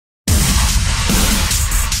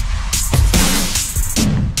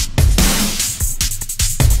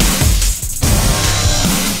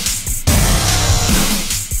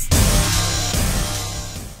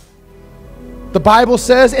The Bible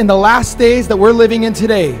says in the last days that we're living in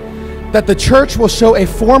today, that the church will show a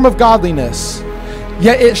form of godliness,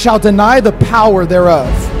 yet it shall deny the power thereof.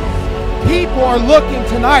 People are looking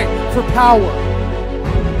tonight for power.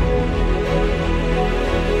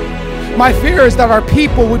 My fear is that our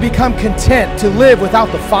people would become content to live without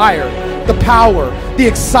the fire, the power, the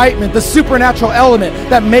excitement, the supernatural element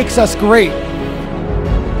that makes us great.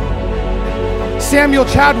 Samuel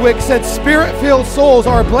Chadwick said, "Spirit-filled souls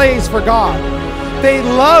are ablaze for God. They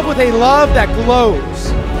love with a love that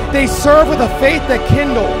glows. They serve with a faith that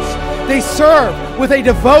kindles. They serve with a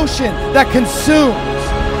devotion that consumes.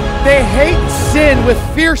 They hate sin with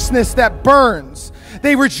fierceness that burns.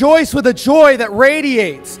 They rejoice with a joy that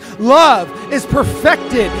radiates. Love is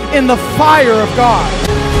perfected in the fire of God."